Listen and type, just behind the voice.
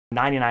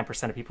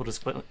99% of people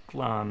just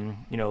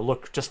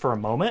look just for a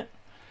moment.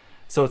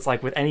 So it's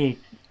like with any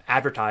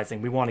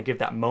advertising, we want to give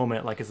that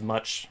moment like as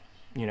much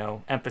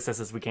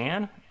emphasis as we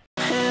can.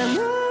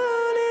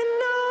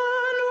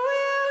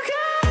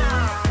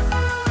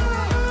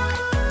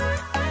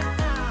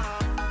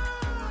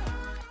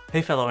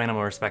 Hey fellow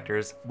animal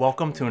respecters,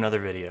 welcome to another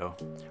video.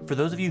 For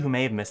those of you who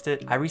may have missed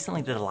it, I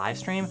recently did a live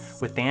stream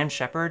with Dan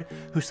Shepard,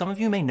 who some of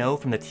you may know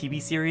from the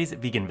TV series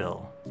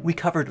Veganville. We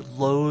covered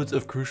loads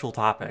of crucial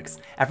topics,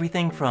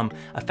 everything from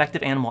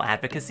effective animal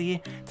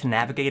advocacy to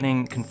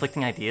navigating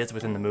conflicting ideas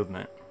within the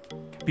movement.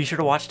 Be sure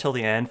to watch till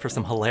the end for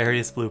some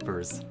hilarious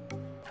bloopers.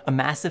 A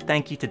massive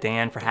thank you to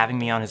Dan for having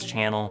me on his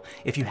channel.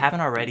 If you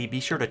haven't already, be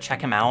sure to check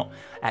him out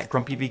at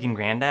Grumpy Vegan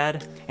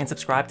Granddad and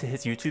subscribe to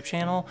his YouTube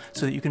channel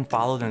so that you can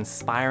follow the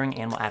inspiring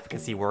animal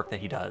advocacy work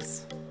that he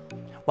does.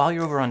 While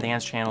you're over on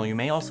Dan's channel, you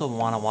may also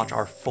want to watch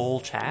our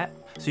full chat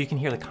so you can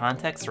hear the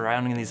context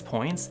surrounding these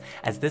points,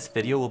 as this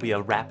video will be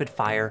a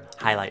rapid-fire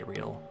highlight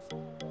reel.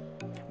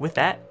 With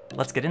that,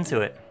 let's get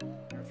into it.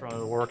 Of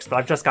the works, but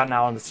I've just gotten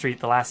out on the street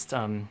the last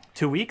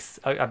 2 weeks.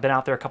 I've been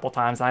out there a couple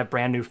times, and I have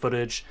brand new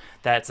footage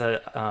that's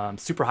a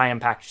super high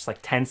impact, just like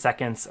 10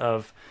 seconds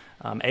of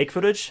egg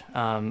footage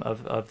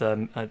of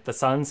the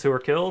sons who were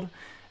killed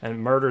and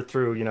murdered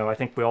through, I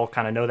think we all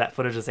kind of know that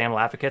footage as animal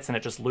advocates, and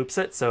it just loops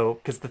it. So,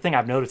 because the thing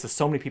I've noticed is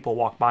so many people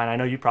walk by, and I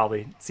know you've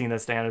probably seen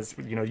this, Dan, is,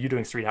 you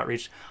doing street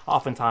outreach,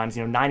 oftentimes,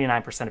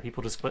 99% of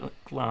people just,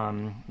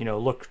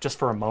 look just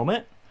for a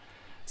moment.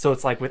 So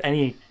it's like with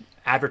any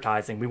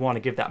advertising, we want to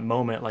give that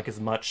moment like as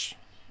much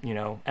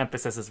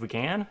emphasis as we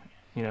can,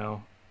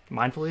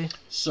 mindfully.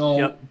 So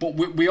yep. But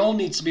we all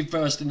need to be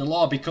versed in the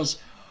law, because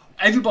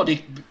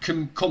everybody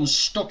can come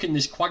stuck in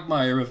this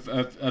quagmire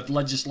of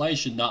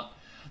legislation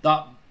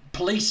that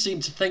police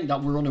seem to think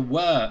that we're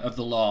unaware of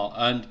the law,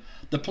 and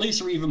the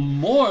police are even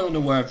more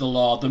unaware of the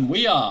law than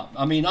we are.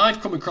 I mean,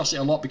 I've come across it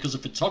a lot because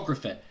of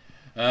photography.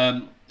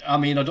 I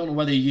mean, I don't know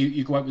whether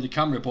you go out with a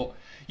camera, but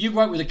you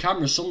go out with a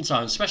camera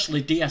sometimes,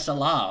 especially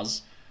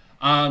DSLRs,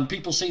 and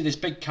people see this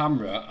big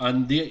camera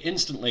and they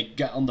instantly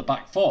get on the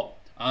back foot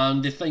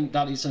and they think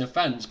that it's an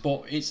offence,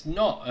 but it's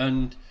not.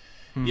 And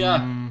yeah,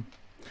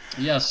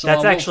 so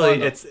that's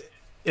actually it's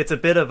a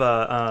bit of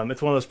a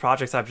it's one of those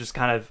projects I've just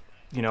kind of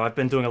I've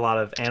been doing a lot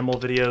of animal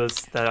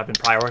videos that I've been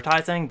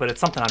prioritizing, but it's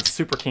something I'm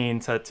super keen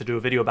to do a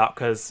video about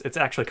because it's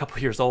actually a couple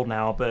of years old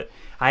now. But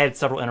I had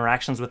several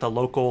interactions with a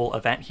local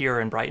event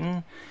here in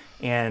Brighton,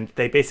 and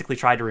they basically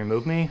tried to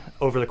remove me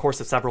over the course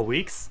of several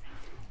weeks.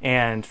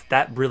 And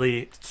that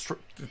really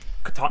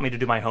taught me to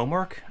do my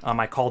homework.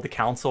 I called the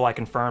council. I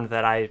confirmed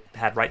that I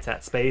had right to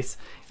that space.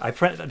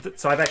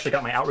 So I've actually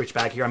got my outreach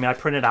bag here. I mean, I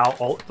printed out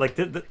all, like,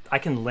 I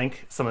can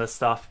link some of this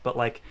stuff, but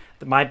like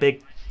my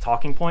big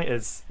talking point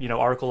is,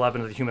 Article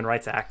 11 of the Human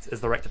Rights Act is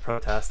the right to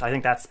protest. I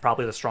think that's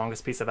probably the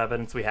strongest piece of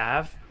evidence we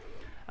have.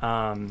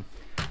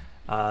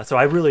 So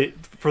I really,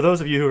 for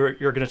those of you who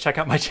are going to check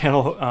out my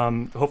channel,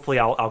 hopefully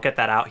I'll get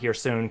that out here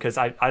soon, because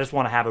I just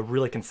want to have a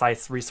really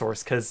concise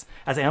resource, because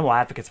as animal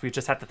advocates, we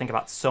just have to think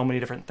about so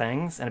many different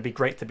things, and it'd be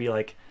great to be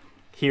like,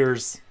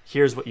 here's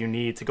what you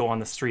need to go on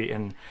the street.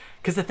 And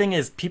because the thing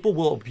is, people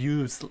will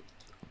abuse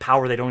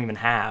power they don't even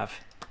have.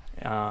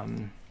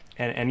 And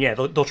yeah,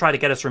 they'll try to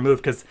get us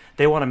removed because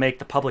they want to make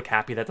the public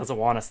happy that doesn't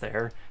want us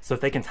there. So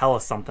if they can tell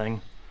us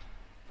something,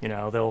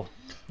 they'll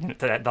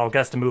get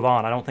us to move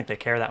on. I don't think they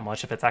care that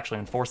much if it's actually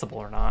enforceable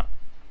or not.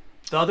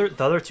 The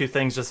other two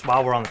things, just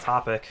while we're on the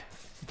topic,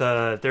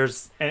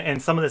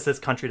 and some of this is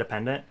country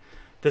dependent.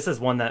 This is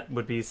one that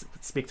would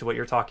speak to what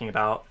you're talking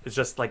about. It's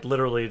just like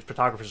literally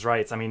photographer's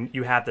rights. I mean,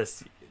 you have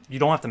this, you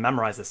don't have to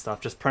memorize this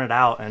stuff. Just print it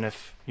out, and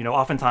if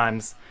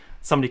oftentimes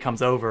somebody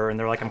comes over and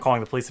they're like, "I'm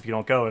calling the police if you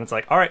don't go," and it's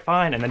like, "All right,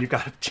 fine," and then you've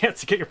got a chance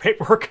to get your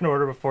paperwork in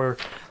order before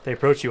they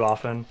approach you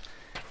often.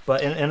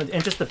 But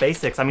and just the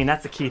basics, I mean,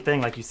 that's the key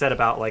thing, like you said,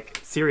 about like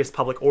serious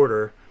public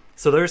order.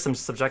 So there's some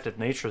subjective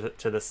nature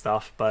to this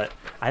stuff, but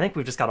I think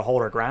we've just got to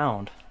hold our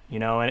ground,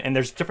 and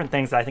there's different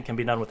things that I think can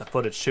be done with the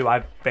footage too. I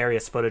have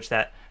various footage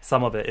that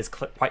some of it is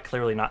quite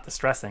clearly not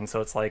distressing, so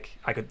it's like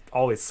I could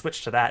always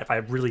switch to that if I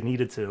really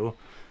needed to,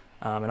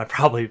 and I'd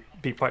probably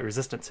be quite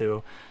resistant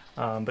to.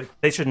 But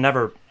they should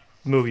never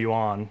move you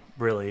on,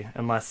 really,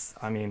 unless,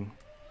 I mean,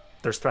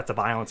 there's threats of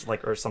violence,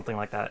 like, or something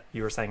like that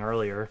you were saying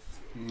earlier.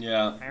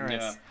 Yeah,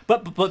 parents. yeah.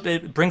 But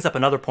it brings up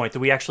another point. Do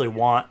we actually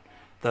want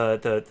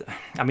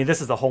I mean,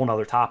 this is a whole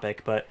nother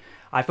topic, but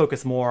I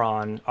focus more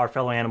on our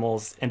fellow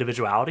animals'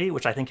 individuality,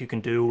 which I think you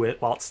can do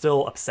while it's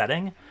still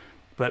upsetting.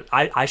 But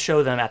I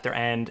show them at their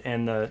end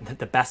in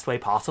the best way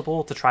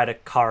possible to try to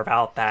carve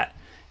out that,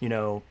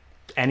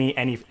 any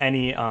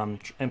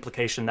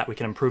implication that we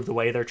can improve the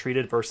way they're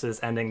treated versus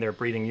ending their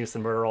breeding, use,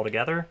 and murder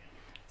altogether.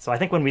 So I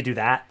think when we do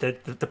that,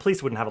 the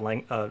police wouldn't have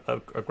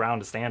a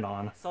ground to stand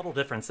on. Subtle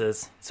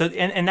differences. So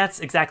and that's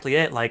exactly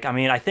it. Like, I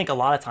mean, I think a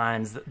lot of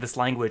times this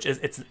language is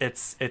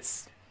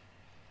it's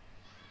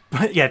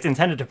yeah, it's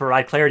intended to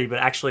provide clarity, but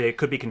actually it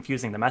could be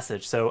confusing the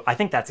message. So I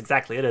think that's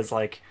exactly it. Is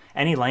like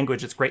any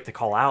language, it's great to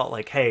call out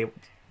like, hey,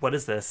 what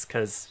is this?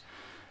 Because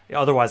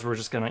Otherwise, we're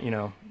just gonna, you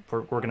know,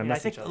 we're gonna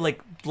miss each other.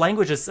 Like,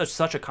 language is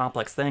such a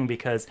complex thing,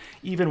 because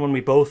even when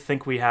we both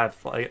think we have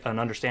like, an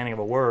understanding of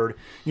a word,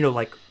 you know,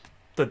 like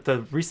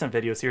the recent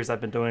video series I've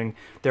been doing,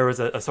 there was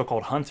a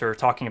so-called hunter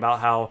talking about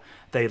how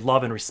they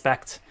love and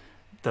respect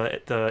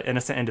the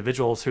innocent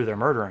individuals who they're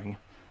murdering.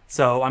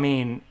 So, I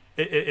mean,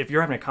 if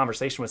you're having a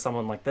conversation with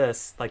someone like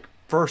this, like,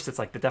 first it's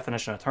like the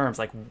definition of terms,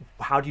 like,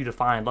 how do you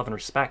define love and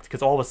respect?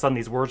 Because all of a sudden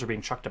these words are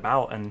being chucked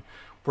about, and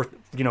we're,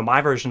 you know,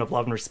 my version of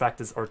love and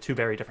respect are two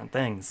very different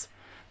things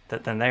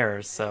than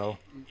theirs. So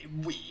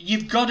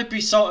you've got to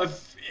be sort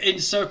of in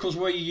circles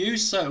where you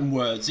use certain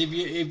words. I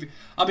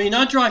mean,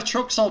 I drive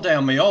trucks all day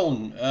on my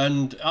own,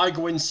 and I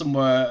go in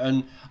somewhere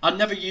and I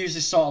never use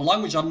this sort of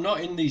language. I'm not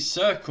in these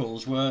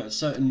circles where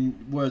certain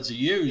words are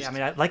used. Yeah, I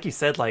mean, like you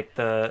said, like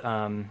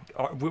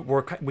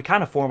we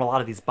kind of form a lot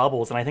of these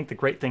bubbles, and I think the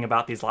great thing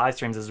about these live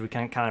streams is we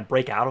can kind of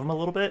break out of them a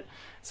little bit,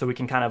 so we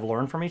can kind of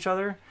learn from each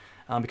other.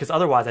 Because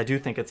otherwise, I do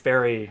think it's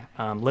very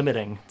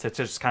limiting to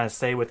just kind of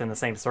stay within the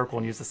same circle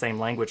and use the same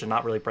language and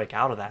not really break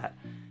out of that.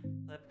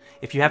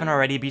 If you haven't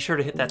already, be sure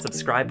to hit that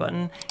subscribe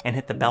button and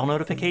hit the bell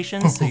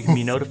notifications so you can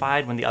be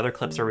notified when the other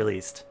clips are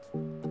released.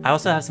 I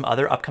also have some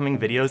other upcoming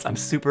videos I'm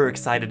super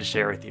excited to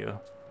share with you.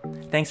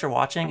 Thanks for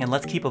watching, and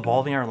let's keep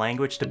evolving our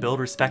language to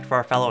build respect for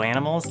our fellow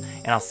animals,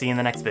 and I'll see you in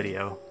the next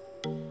video.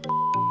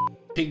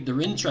 Pique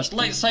their interest.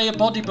 Let's say a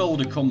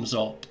bodybuilder comes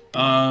up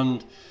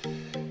and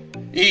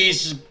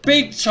he's a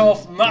big,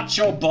 tough,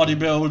 macho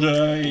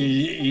bodybuilder.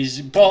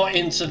 He's bought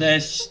into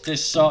this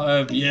sort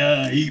of,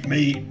 yeah, eat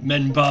meat,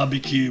 men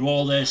barbecue,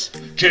 all this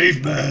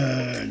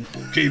caveman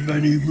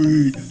eat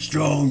meat,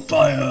 strong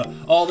fire,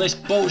 all this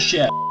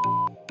bullshit.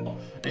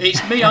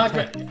 It's me.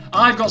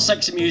 I've got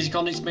sexy music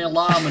on. It's my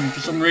alarm, and for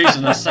some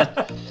reason I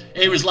said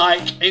it was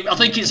like I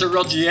think it's a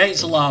Roger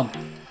Yates alarm.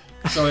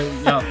 So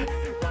yeah.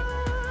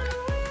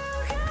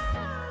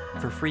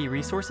 For free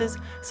resources,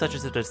 such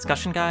as a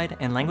discussion guide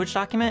and language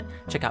document,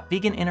 check out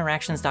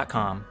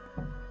veganinteractions.com.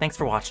 Thanks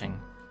for watching.